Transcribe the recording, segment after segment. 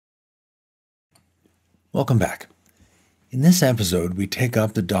Welcome back. In this episode, we take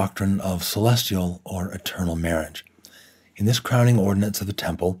up the doctrine of celestial or eternal marriage. In this crowning ordinance of the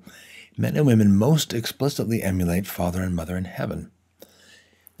temple, men and women most explicitly emulate father and mother in heaven.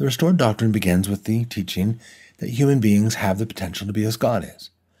 The restored doctrine begins with the teaching that human beings have the potential to be as God is.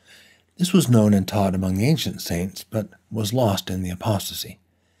 This was known and taught among the ancient saints, but was lost in the apostasy.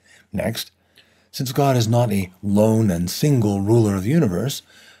 Next, since God is not a lone and single ruler of the universe,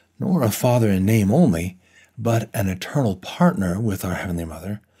 nor a father in name only, but an eternal partner with our Heavenly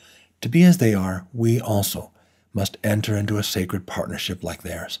Mother, to be as they are, we also must enter into a sacred partnership like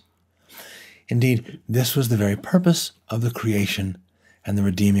theirs. Indeed, this was the very purpose of the creation and the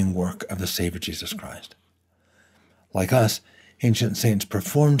redeeming work of the Savior Jesus Christ. Like us, ancient saints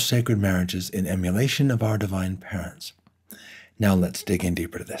performed sacred marriages in emulation of our divine parents. Now let's dig in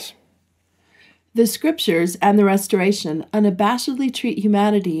deeper to this. The Scriptures and the Restoration unabashedly treat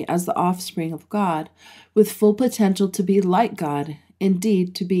humanity as the offspring of God, with full potential to be like God,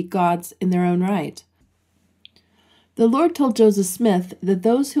 indeed to be gods in their own right. The Lord told Joseph Smith that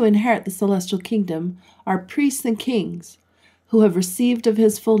those who inherit the celestial kingdom are priests and kings, who have received of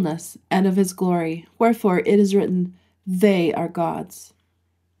his fullness and of his glory, wherefore it is written, "They are gods."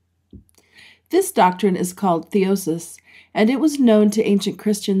 This doctrine is called theosis, and it was known to ancient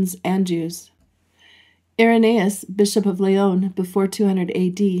Christians and Jews. Irenaeus, Bishop of Lyon, before 200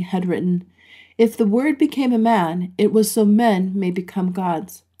 AD, had written, "If the Word became a man, it was so men may become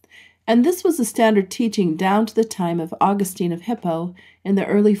gods." And this was the standard teaching down to the time of Augustine of Hippo in the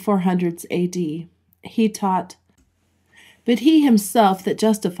early 400s AD. He taught, "But he himself that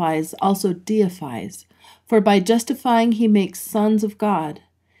justifies also deifies, for by justifying he makes sons of God.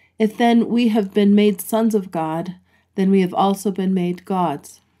 If then we have been made sons of God, then we have also been made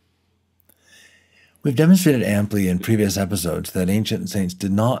gods." We've demonstrated amply in previous episodes that ancient saints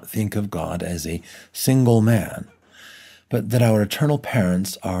did not think of God as a single man, but that our eternal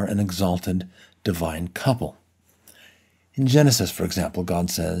parents are an exalted divine couple. In Genesis, for example,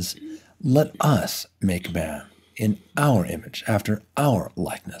 God says, "Let us make man in our image, after our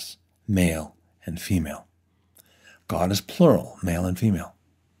likeness, male and female." God is plural, male and female.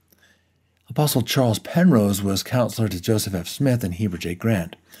 Apostle Charles Penrose was counselor to Joseph F. Smith and Heber J.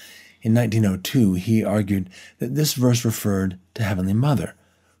 Grant. In 1902, he argued that this verse referred to Heavenly Mother,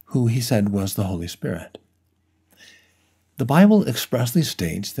 who he said was the Holy Spirit. The Bible expressly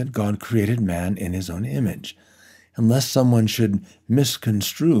states that God created man in his own image, unless someone should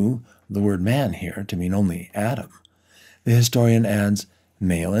misconstrue the word man here to mean only Adam. The historian adds,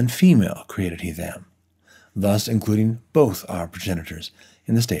 "Male and female created he them," thus including both our progenitors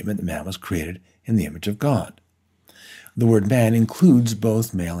in the statement that man was created in the image of God. The word man includes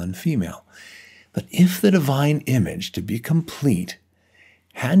both male and female. But if the divine image, to be complete,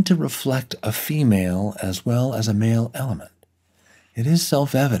 had to reflect a female as well as a male element, it is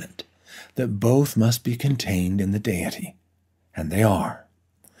self-evident that both must be contained in the deity, and they are.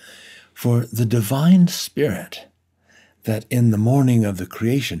 For the divine spirit that in the morning of the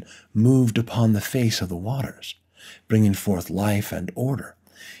creation moved upon the face of the waters, bringing forth life and order,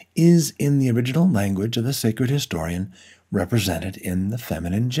 is in the original language of the sacred historian represented in the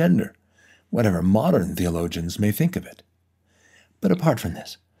feminine gender, whatever modern theologians may think of it. But apart from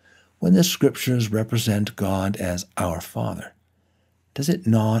this, when the Scriptures represent God as our Father, does it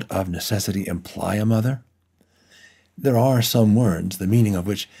not of necessity imply a mother? There are some words, the meaning of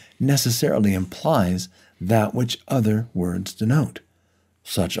which necessarily implies that which other words denote.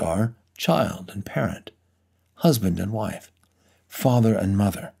 Such are child and parent, husband and wife, father and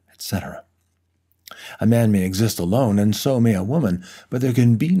mother, etc. A man may exist alone, and so may a woman, but there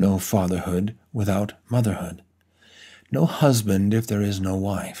can be no fatherhood without motherhood. No husband if there is no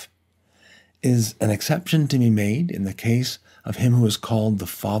wife. Is an exception to be made in the case of him who is called the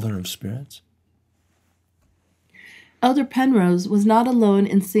Father of Spirits? Elder Penrose was not alone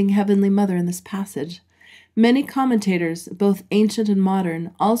in seeing Heavenly Mother in this passage. Many commentators, both ancient and modern,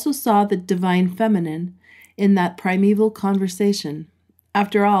 also saw the divine feminine in that primeval conversation.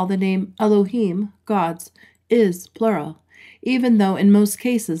 After all, the name Elohim, gods, is plural, even though in most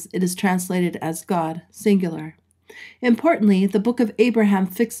cases it is translated as God, singular. Importantly, the book of Abraham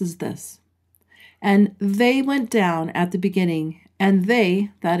fixes this. "And they went down at the beginning, and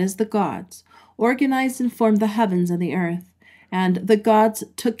they, that is the gods, organized and formed the heavens and the earth. And the gods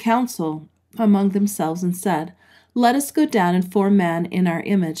took counsel among themselves and said, Let us go down and form man in our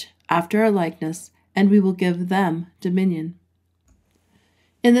image, after our likeness, and we will give them dominion."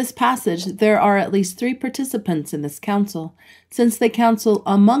 In this passage, there are at least 3 participants in this council, since they counsel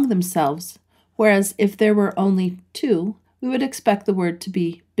among themselves, whereas if there were only 2, we would expect the word to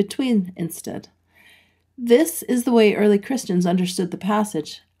be between instead. This is the way early Christians understood the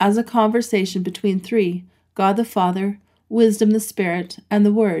passage, as a conversation between three: God the Father, Wisdom the Spirit, and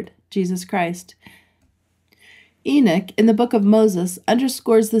the Word, Jesus Christ. Enoch, in the book of Moses,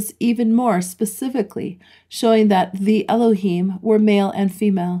 underscores this even more specifically, showing that the Elohim were male and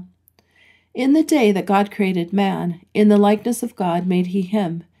female. In the day that God created man, in the likeness of God made he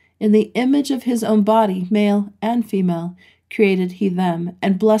him. In the image of his own body, male and female, created he them,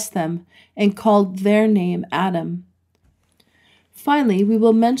 and blessed them, and called their name Adam. Finally, we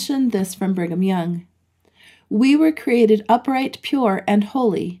will mention this from Brigham Young. We were created upright, pure, and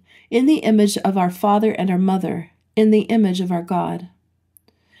holy, in the image of our Father and our Mother, in the image of our God.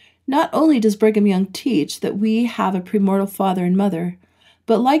 Not only does Brigham Young teach that we have a premortal father and mother,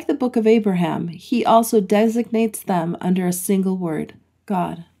 but like the book of Abraham, he also designates them under a single word: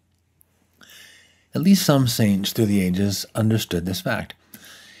 God. At least some saints through the ages understood this fact.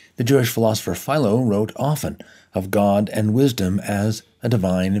 The Jewish philosopher Philo wrote often of God and wisdom as a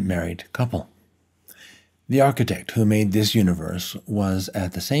divine married couple. The architect who made this universe was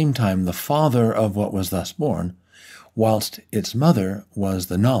at the same time the father of what was thus born, whilst its mother was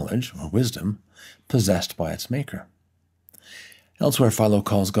the knowledge, or wisdom, possessed by its maker. Elsewhere, Philo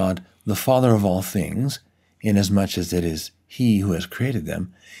calls God the Father of all things, inasmuch as it is He who has created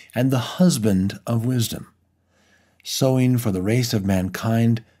them, and the husband of wisdom, sowing for the race of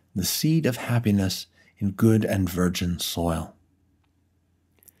mankind the seed of happiness in good and virgin soil.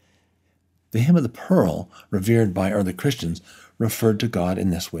 The hymn of the pearl, revered by early Christians, referred to God in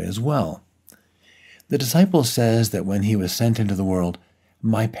this way as well. The disciple says that when he was sent into the world,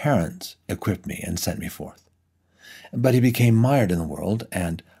 my parents equipped me and sent me forth. But he became mired in the world,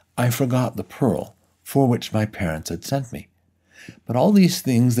 and I forgot the pearl for which my parents had sent me. But all these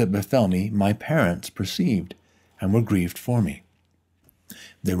things that befell me my parents perceived, and were grieved for me.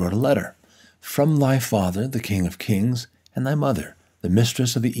 They wrote a letter, from thy father, the King of Kings, and thy mother, the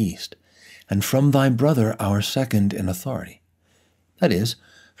mistress of the East, and from thy brother, our second in authority. That is,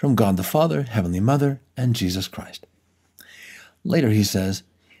 from God the Father, Heavenly Mother, and Jesus Christ. Later he says,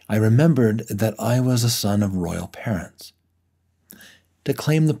 I remembered that I was a son of royal parents. To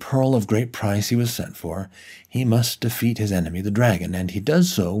claim the pearl of great price he was sent for, he must defeat his enemy, the dragon, and he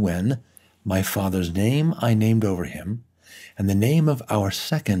does so when, my father's name I named over him, and the name of our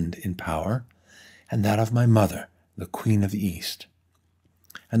second in power, and that of my mother, the Queen of the East.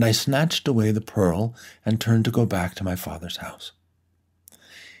 And I snatched away the pearl and turned to go back to my father's house.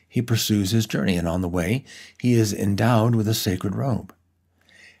 He pursues his journey, and on the way he is endowed with a sacred robe.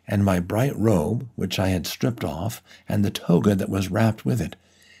 And my bright robe, which I had stripped off, and the toga that was wrapped with it,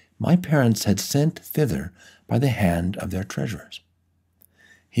 my parents had sent thither by the hand of their treasurers.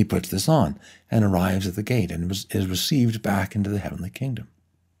 He puts this on, and arrives at the gate, and is received back into the heavenly kingdom.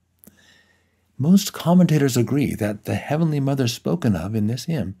 Most commentators agree that the Heavenly Mother spoken of in this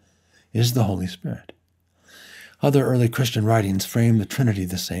hymn is the Holy Spirit. Other early Christian writings frame the Trinity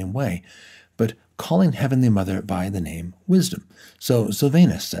the same way, but calling Heavenly Mother by the name Wisdom. So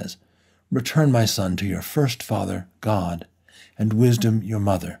Sylvanus says, return, my son, to your first father, God, and Wisdom, your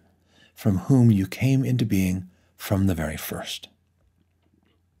mother, from whom you came into being from the very first.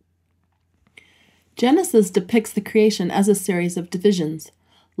 Genesis depicts the creation as a series of divisions: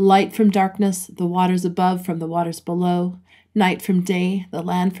 light from darkness, the waters above from the waters below, night from day, the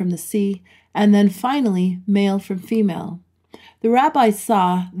land from the sea, and then finally, male from female. The rabbis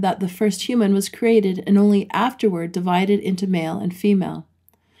saw that the first human was created and only afterward divided into male and female.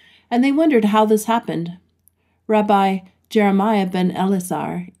 And they wondered how this happened. Rabbi Jeremiah ben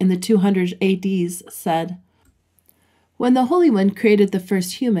Elazar in the 200 ADs said, when the Holy One created the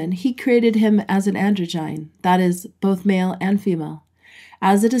first human, he created him as an androgyne, that is, both male and female.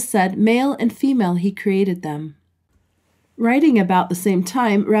 As it is said, male and female he created them. Writing about the same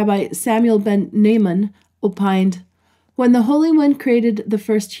time, Rabbi Samuel ben Naaman opined, when the Holy One created the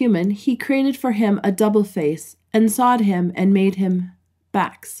first human, he created for him a double face, and sawed him and made him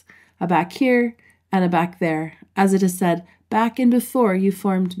backs, a back here and a back there, as it is said, back and before you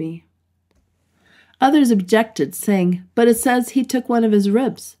formed me. Others objected, saying, but it says he took one of his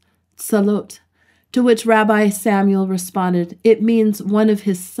ribs, tsalot, to which Rabbi Samuel responded, it means one of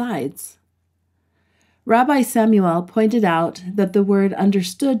his sides. Rabbi Samuel pointed out that the word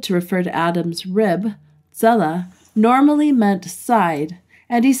understood to refer to Adam's rib, zela, normally meant side,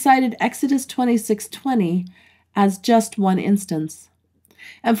 and he cited Exodus 26:20 as just one instance.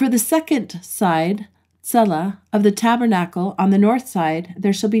 And for the second side, zela, of the tabernacle on the north side,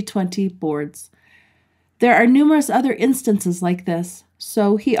 there shall be 20 boards. There are numerous other instances like this,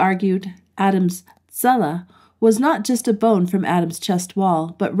 so he argued Adam's zela was not just a bone from Adam's chest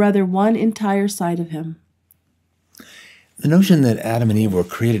wall, but rather one entire side of him. The notion that Adam and Eve were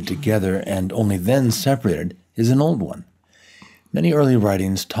created together and only then separated is an old one. Many early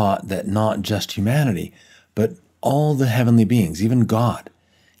writings taught that not just humanity, but all the heavenly beings, even God,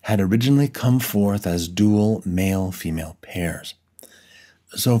 had originally come forth as dual male-female pairs.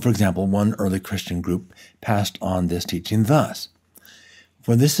 So, for example, one early Christian group passed on this teaching thus: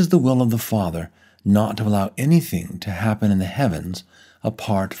 "For this is the will of the Father, not to allow anything to happen in the heavens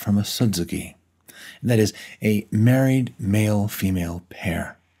apart from a Suzuki." That is, a married male-female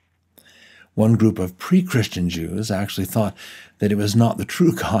pair. One group of pre-Christian Jews actually thought that it was not the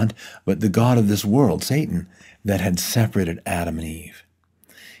true God, but the god of this world, Satan, that had separated Adam and Eve.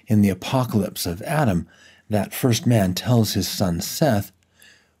 In the apocalypse of Adam, that first man tells his son Seth,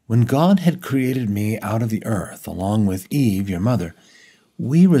 "When God had created me out of the earth, along with Eve, your mother,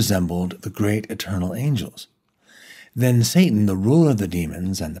 we resembled the great eternal angels. Then Satan, the ruler of the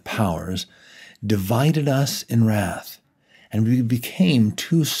demons and the powers, divided us in wrath, and we became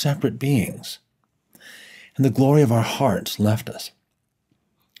two separate beings. And the glory of our hearts left us."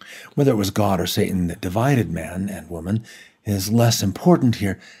 Whether it was God or Satan that divided man and woman is less important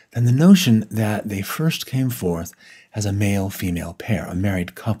here than the notion that they first came forth as a male-female pair, a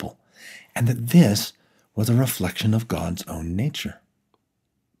married couple, and that this was a reflection of God's own nature.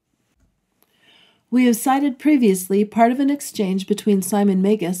 We have cited previously part of an exchange between Simon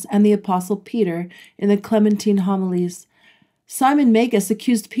Magus and the Apostle Peter in the Clementine homilies. Simon Magus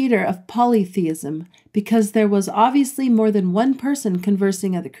accused Peter of polytheism because there was obviously more than one person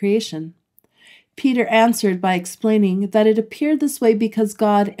conversing at the creation. Peter answered by explaining that it appeared this way because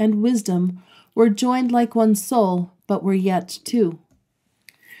God and wisdom were joined like one soul, but were yet two,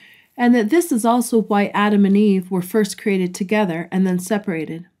 and that this is also why Adam and Eve were first created together and then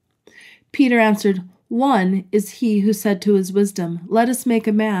separated. Peter answered, "One is he who said to his wisdom, 'Let us make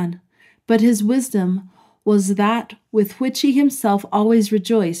a man.' But his wisdom was that with which he himself always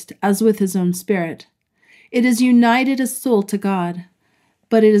rejoiced, as with his own spirit. It is united as soul to God,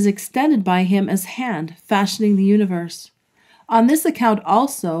 but it is extended by him as hand, fashioning the universe. On this account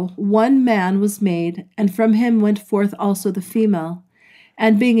also one man was made, and from him went forth also the female.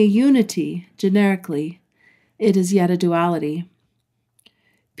 And being a unity, generically, it is yet a duality."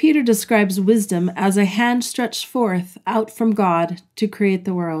 Peter describes wisdom as a hand stretched forth out from God to create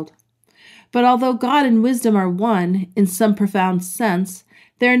the world. But although God and wisdom are one in some profound sense,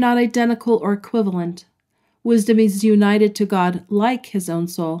 they are not identical or equivalent. Wisdom is united to God like his own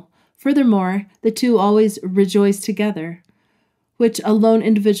soul. Furthermore, the two always rejoice together, which a lone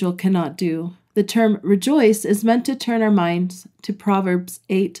individual cannot do. The term rejoice is meant to turn our minds to Proverbs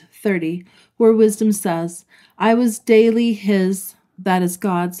 8:30, where wisdom says, "I was daily his," that is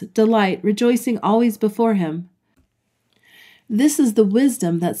God's, "delight, rejoicing always before him." This is the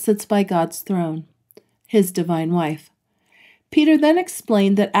wisdom that sits by God's throne, his divine wife. Peter then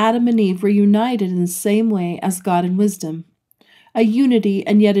explained that Adam and Eve were united in the same way as God and wisdom, a unity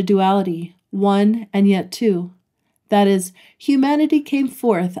and yet a duality, one and yet two. That is, humanity came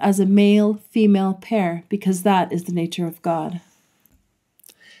forth as a male-female pair because that is the nature of God.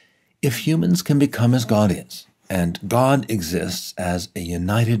 If humans can become as God is, and God exists as a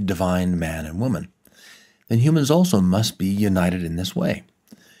united divine man and woman, then humans also must be united in this way.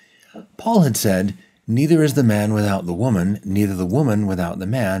 Paul had said, "Neither is the man without the woman, neither the woman without the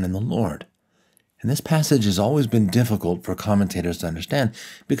man in the Lord." And this passage has always been difficult for commentators to understand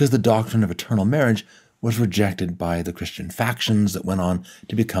because the doctrine of eternal marriage was rejected by the Christian factions that went on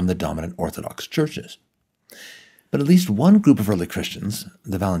to become the dominant Orthodox churches. But at least one group of early Christians,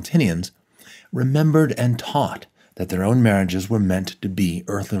 the Valentinians, remembered and taught that their own marriages were meant to be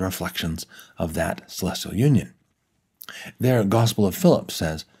earthly reflections of that celestial union. Their Gospel of Philip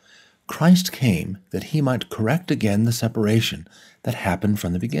says, "Christ came that he might correct again the separation that happened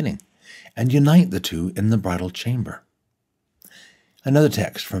from the beginning, and unite the two in the bridal chamber." Another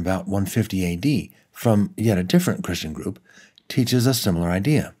text from about 150 AD, from yet a different Christian group, teaches a similar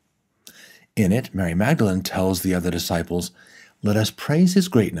idea. In it, Mary Magdalene tells the other disciples, "Let us praise his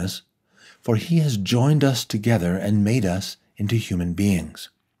greatness, for he has joined us together and made us into human beings."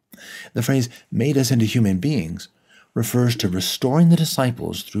 The phrase "made us into human beings" refers to restoring the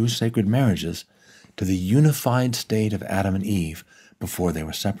disciples through sacred marriages to the unified state of Adam and Eve before they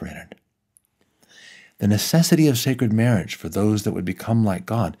were separated. The necessity of sacred marriage for those that would become like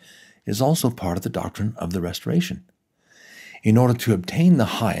God is also part of the doctrine of the restoration. In order to obtain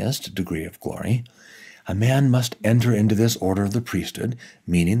the highest degree of glory, a man must enter into this order of the priesthood,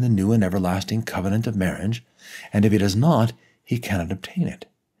 meaning the new and everlasting covenant of marriage, and if he does not, he cannot obtain it.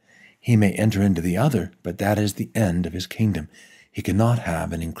 He may enter into the other, but that is the end of his kingdom. He cannot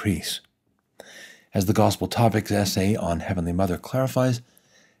have an increase. As the Gospel Topics essay on Heavenly Mother clarifies,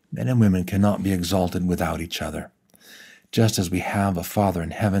 men and women cannot be exalted without each other. Just as we have a Father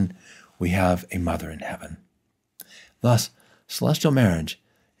in heaven, we have a Mother in heaven. Thus, celestial marriage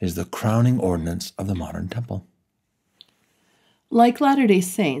is the crowning ordinance of the modern temple. Like Latter-day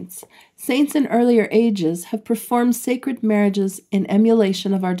Saints, saints in earlier ages have performed sacred marriages in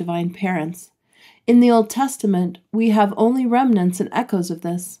emulation of our divine parents. In the Old Testament, we have only remnants and echoes of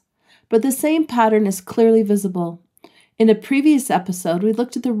this, but the same pattern is clearly visible. In a previous episode, we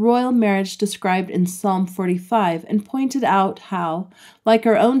looked at the royal marriage described in Psalm 45 and pointed out how, like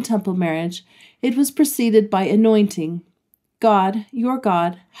our own temple marriage, it was preceded by anointing. God, your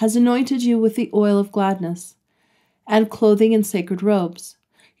God, has anointed you with the oil of gladness, and clothing in sacred robes.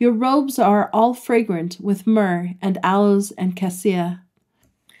 Your robes are all fragrant with myrrh and aloes and cassia.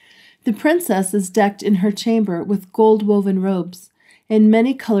 The princess is decked in her chamber with gold-woven robes, in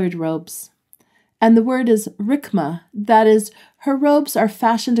many-colored robes. And the word is rikma, that is, her robes are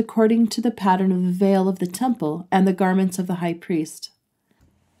fashioned according to the pattern of the veil of the temple and the garments of the high priest.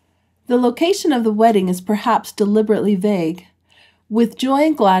 The location of the wedding is perhaps deliberately vague. With joy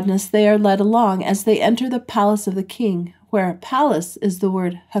and gladness they are led along as they enter the palace of the king, where palace is the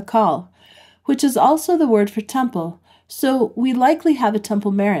word hakal, which is also the word for temple, so we likely have a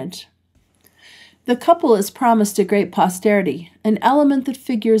temple marriage. The couple is promised a great posterity, an element that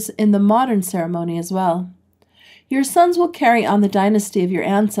figures in the modern ceremony as well. Your sons will carry on the dynasty of your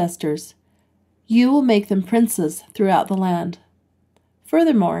ancestors. You will make them princes throughout the land.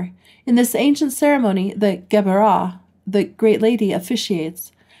 Furthermore, in this ancient ceremony, the Geberah, the Great Lady,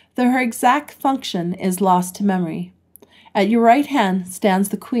 officiates, though her exact function is lost to memory. At your right hand stands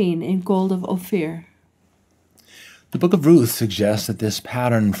the queen in gold of Ophir. The Book of Ruth suggests that this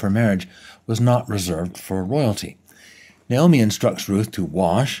pattern for marriage was not reserved for royalty. Naomi instructs Ruth to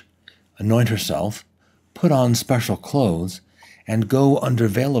wash, anoint herself, put on special clothes, and go under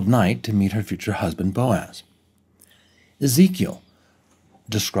veil of night to meet her future husband Boaz. Ezekiel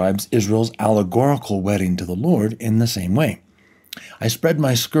describes Israel's allegorical wedding to the Lord in the same way. I spread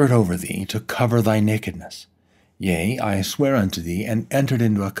my skirt over thee to cover thy nakedness. Yea, I swear unto thee, and entered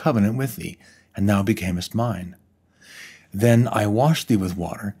into a covenant with thee, and thou becamest mine. Then I washed thee with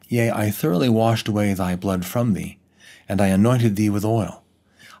water, yea, I thoroughly washed away thy blood from thee, and I anointed thee with oil.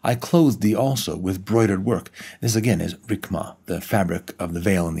 I clothed thee also with broidered work. This again is rikma, the fabric of the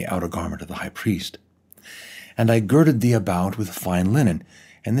veil and the outer garment of the high priest. And I girded thee about with fine linen,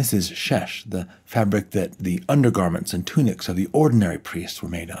 and this is shesh, the fabric that the undergarments and tunics of the ordinary priests were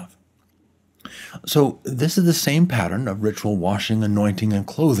made of. So this is the same pattern of ritual washing, anointing, and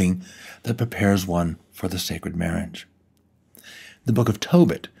clothing that prepares one for the sacred marriage. The Book of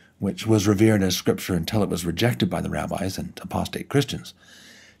Tobit, which was revered as scripture until it was rejected by the rabbis and apostate Christians,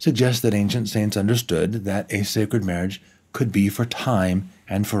 suggests that ancient saints understood that a sacred marriage could be for time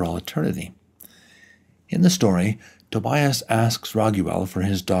and for all eternity. In the story, Tobias asks Raguel for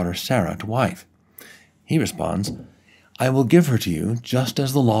his daughter Sarah to wife. He responds, I will give her to you just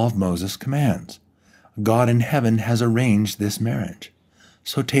as the law of Moses commands. God in heaven has arranged this marriage,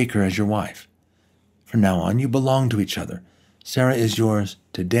 so take her as your wife. From now on you belong to each other. Sarah is yours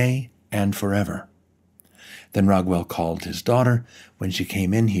today and forever. Then Raguel called his daughter. When she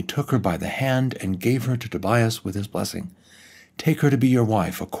came in, he took her by the hand and gave her to Tobias with his blessing. Take her to be your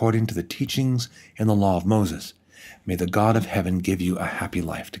wife according to the teachings in the law of Moses. May the God of heaven give you a happy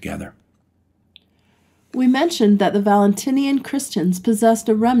life together. We mentioned that the Valentinian Christians possessed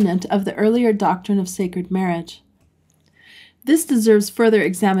a remnant of the earlier doctrine of sacred marriage. This deserves further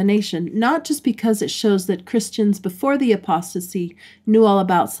examination, not just because it shows that Christians before the apostasy knew all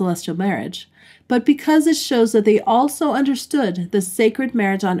about celestial marriage, but because it shows that they also understood the sacred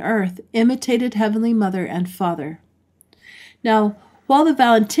marriage on earth imitated Heavenly Mother and Father. Now, while the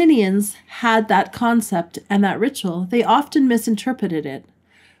Valentinians had that concept and that ritual, they often misinterpreted it,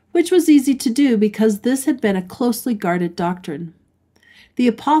 which was easy to do because this had been a closely guarded doctrine. The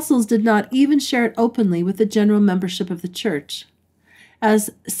apostles did not even share it openly with the general membership of the church. As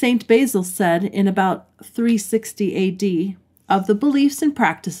St. Basil said in about 360 A.D., of the beliefs and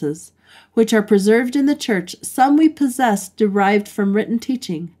practices which are preserved in the church, some we possess derived from written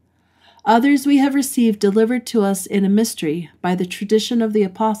teaching. Others we have received delivered to us in a mystery by the tradition of the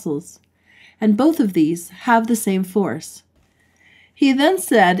apostles, and both of these have the same force. He then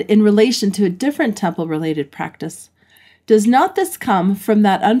said, in relation to a different temple-related practice, does not this come from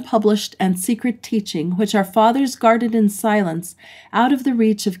that unpublished and secret teaching which our fathers guarded in silence out of the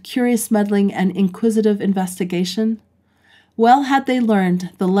reach of curious meddling and inquisitive investigation? Well had they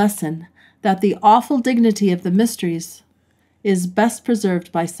learned the lesson that the awful dignity of the mysteries is best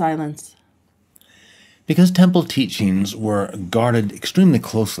preserved by silence. Because temple teachings were guarded extremely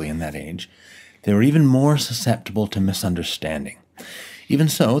closely in that age, they were even more susceptible to misunderstanding. Even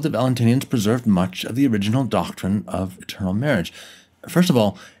so, the Valentinians preserved much of the original doctrine of eternal marriage. First of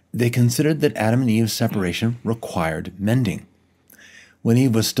all, they considered that Adam and Eve's separation required mending. When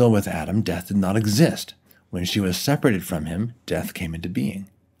Eve was still with Adam, death did not exist. When she was separated from him, death came into being.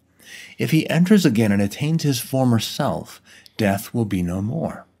 If he enters again and attains his former self, death will be no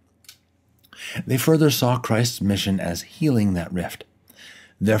more. They further saw Christ's mission as healing that rift.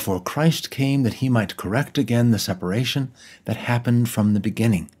 Therefore Christ came that he might correct again the separation that happened from the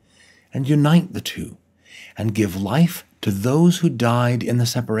beginning, and unite the two, and give life to those who died in the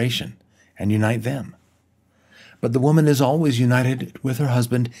separation, and unite them. But the woman is always united with her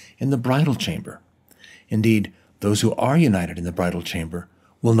husband in the bridal chamber. Indeed, those who are united in the bridal chamber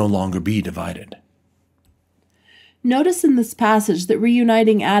will no longer be divided. Notice in this passage that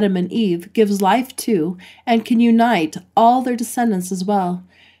reuniting Adam and Eve gives life to and can unite all their descendants as well.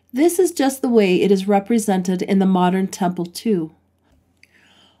 This is just the way it is represented in the modern temple too.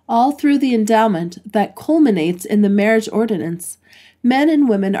 All through the endowment that culminates in the marriage ordinance, men and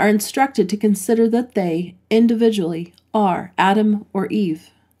women are instructed to consider that they, individually, are Adam or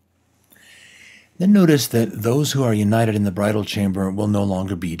Eve. Then notice that those who are united in the bridal chamber will no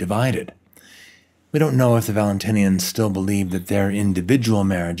longer be divided. We don't know if the Valentinians still believed that their individual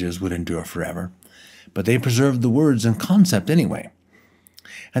marriages would endure forever, but they preserved the words and concept anyway.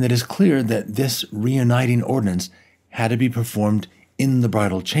 And it is clear that this reuniting ordinance had to be performed in the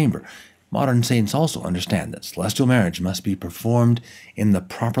bridal chamber. Modern saints also understand that celestial marriage must be performed in the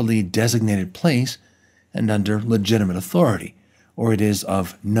properly designated place and under legitimate authority, or it is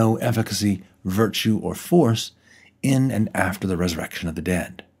of no efficacy, virtue, or force in and after the resurrection of the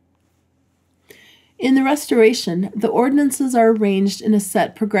dead. In the Restoration, the ordinances are arranged in a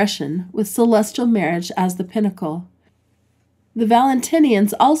set progression, with celestial marriage as the pinnacle. The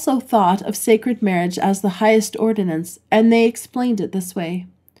Valentinians also thought of sacred marriage as the highest ordinance, and they explained it this way.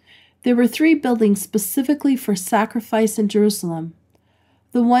 There were 3 buildings specifically for sacrifice in Jerusalem.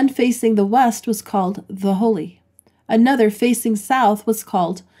 The one facing the west was called the Holy. Another facing south was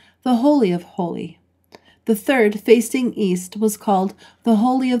called the Holy of Holies. The third facing east was called the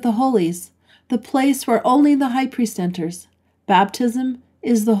Holy of the Holies, the place where only the high priest enters. Baptism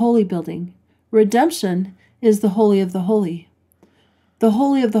is the holy building. Redemption is the Holy of the Holy. The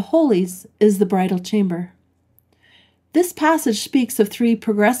Holy of the Holies is the bridal chamber. This passage speaks of 3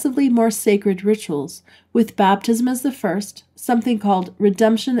 progressively more sacred rituals, with baptism as the first, something called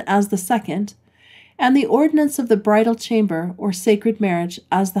redemption as the second, and the ordinance of the bridal chamber or sacred marriage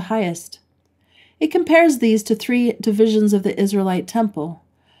as the highest. It compares these to 3 divisions of the Israelite temple.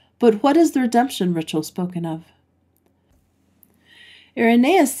 But what is the redemption ritual spoken of?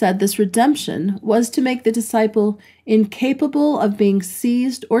 Irenaeus said this redemption was to make the disciple incapable of being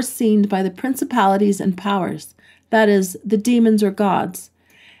seized or seen by the principalities and powers, that is, the demons or gods,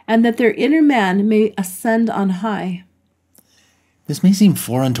 and that their inner man may ascend on high. This may seem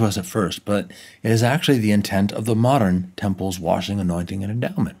foreign to us at first, but it is actually the intent of the modern temple's washing, anointing, and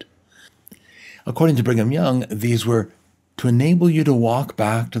endowment. According to Brigham Young, these were to enable you to walk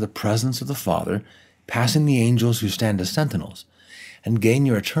back to the presence of the Father, passing the angels who stand as sentinels, and gain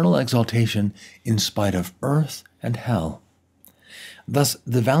your eternal exaltation in spite of earth and hell. Thus,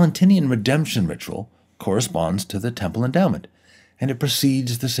 the Valentinian redemption ritual corresponds to the temple endowment, and it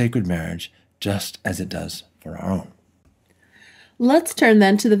precedes the sacred marriage just as it does for our own. Let's turn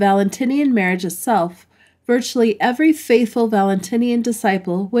then to the Valentinian marriage itself. Virtually every faithful Valentinian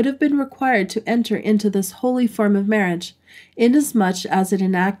disciple would have been required to enter into this holy form of marriage, inasmuch as it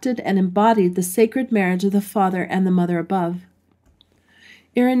enacted and embodied the sacred marriage of the Father and the Mother above.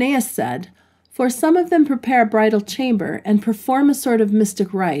 Irenaeus said, "For some of them prepare a bridal chamber and perform a sort of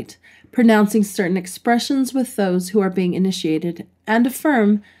mystic rite, pronouncing certain expressions with those who are being initiated, and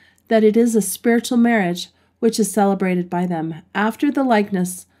affirm that it is a spiritual marriage which is celebrated by them, after the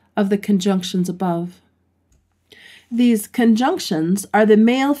likeness of the conjunctions above." These conjunctions are the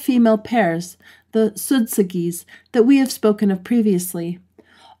male-female pairs, the sudsagis, that we have spoken of previously.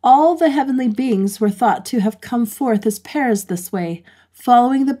 All the heavenly beings were thought to have come forth as pairs this way,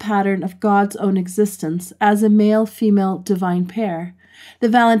 following the pattern of God's own existence as a male-female divine pair. The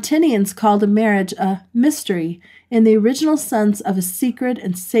Valentinians called a marriage a mystery in the original sense of a secret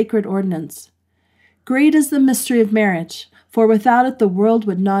and sacred ordinance. Great is the mystery of marriage, for without it the world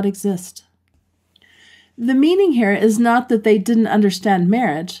would not exist. The meaning here is not that they didn't understand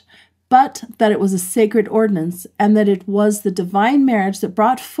marriage, but that it was a sacred ordinance and that it was the divine marriage that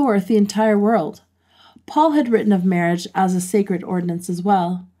brought forth the entire world. Paul had written of marriage as a sacred ordinance as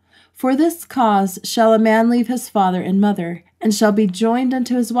well. For this cause shall a man leave his father and mother, and shall be joined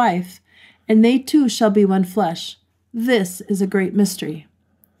unto his wife, and they two shall be one flesh. This is a great mystery.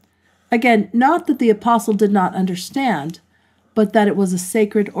 Again, not that the apostle did not understand, but that it was a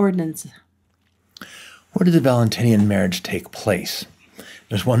sacred ordinance. Where did the Valentinian marriage take place?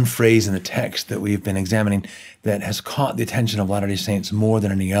 There's one phrase in the text that we've been examining that has caught the attention of Latter-day Saints more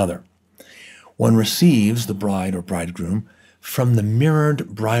than any other. One receives the bride or bridegroom from the mirrored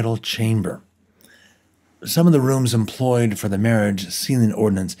bridal chamber. Some of the rooms employed for the marriage sealing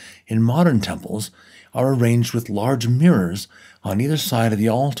ordinance in modern temples are arranged with large mirrors on either side of the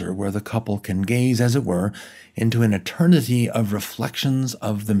altar where the couple can gaze, as it were, into an eternity of reflections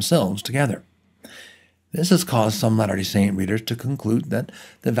of themselves together. This has caused some Latter-day Saint readers to conclude that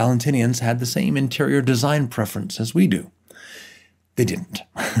the Valentinians had the same interior design preference as we do. They didn't.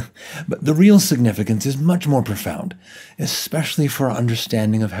 But the real significance is much more profound, especially for our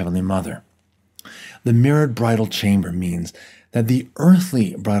understanding of Heavenly Mother. The mirrored bridal chamber means that the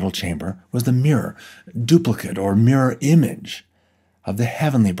earthly bridal chamber was the mirror, duplicate or mirror image of the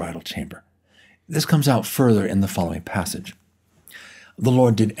heavenly bridal chamber. This comes out further in the following passage. The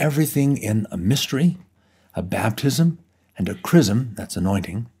Lord did everything in a mystery, a baptism, and a chrism, that's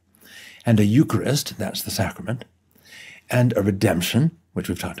anointing, and a Eucharist, that's the sacrament, and a redemption, which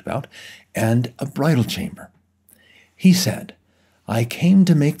we've talked about, and a bridal chamber. He said, I came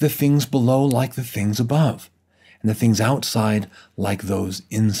to make the things below like the things above, and the things outside like those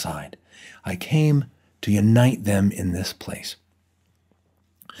inside. I came to unite them in this place.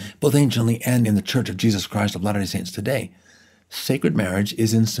 Both anciently and in the Church of Jesus Christ of Latter-day Saints today, sacred marriage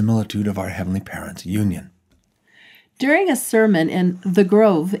is in similitude of our Heavenly Parents' union. During a sermon in The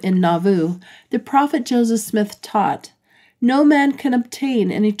Grove in Nauvoo, the prophet Joseph Smith taught, no man can obtain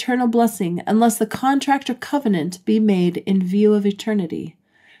an eternal blessing unless the contract or covenant be made in view of eternity.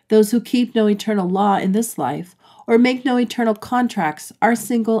 Those who keep no eternal law in this life, or make no eternal contracts, are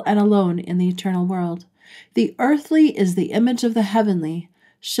single and alone in the eternal world. The earthly is the image of the heavenly,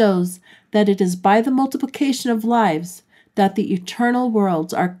 shows that it is by the multiplication of lives that the eternal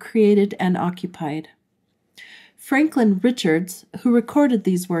worlds are created and occupied. Franklin Richards, who recorded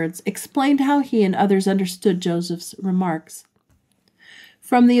these words, explained how he and others understood Joseph's remarks.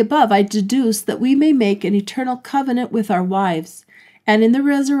 From the above, I deduce that we may make an eternal covenant with our wives, and in the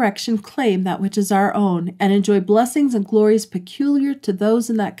resurrection claim that which is our own, and enjoy blessings and glories peculiar to those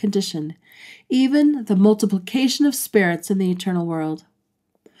in that condition, even the multiplication of spirits in the eternal world.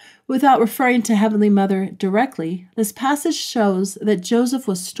 Without referring to Heavenly Mother directly, this passage shows that Joseph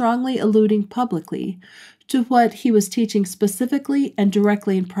was strongly alluding publicly to what he was teaching specifically and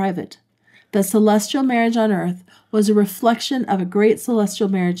directly in private. The celestial marriage on earth was a reflection of a great celestial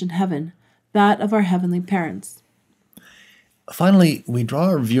marriage in heaven, that of our heavenly parents. Finally, we draw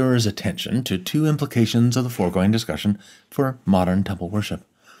our viewers' attention to two implications of the foregoing discussion for modern temple worship.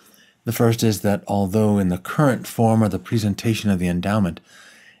 The first is that although in the current form of the presentation of the endowment,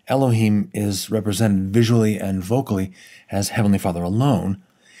 Elohim is represented visually and vocally as Heavenly Father alone,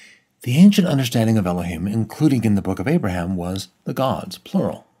 the ancient understanding of Elohim, including in the Book of Abraham, was the gods,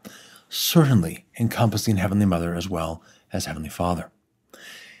 plural, certainly encompassing Heavenly Mother as well as Heavenly Father.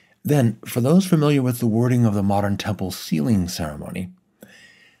 Then, for those familiar with the wording of the modern temple sealing ceremony,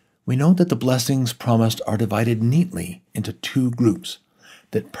 we note that the blessings promised are divided neatly into two groups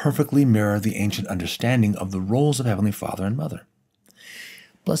that perfectly mirror the ancient understanding of the roles of Heavenly Father and Mother.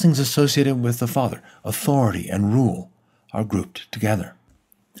 Blessings associated with the Father, authority and rule, are grouped together.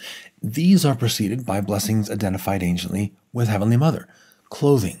 These are preceded by blessings identified anciently with Heavenly Mother,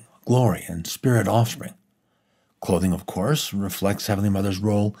 clothing, glory, and spirit offspring. Clothing, of course, reflects Heavenly Mother's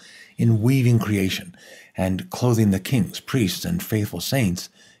role in weaving creation and clothing the kings, priests, and faithful saints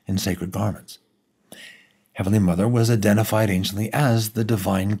in sacred garments. Heavenly Mother was identified anciently as the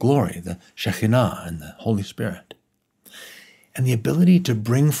divine glory, the Shekinah, and the Holy Spirit. And the ability to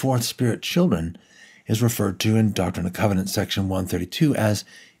bring forth spirit children is referred to in Doctrine and Covenants, section 132, as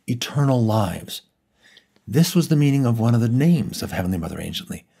eternal lives. This was the meaning of one of the names of Heavenly Mother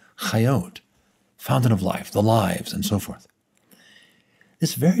anciently, Chayot, fountain of life, the lives, and so forth.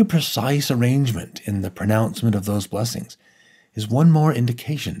 This very precise arrangement in the pronouncement of those blessings is one more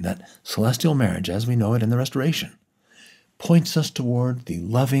indication that celestial marriage, as we know it in the Restoration, points us toward the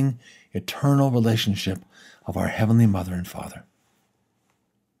loving, eternal relationship of our Heavenly Mother and Father.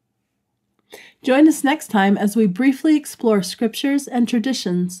 Join us next time as we briefly explore scriptures and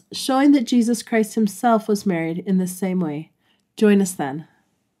traditions showing that Jesus Christ himself was married in the same way. Join us then.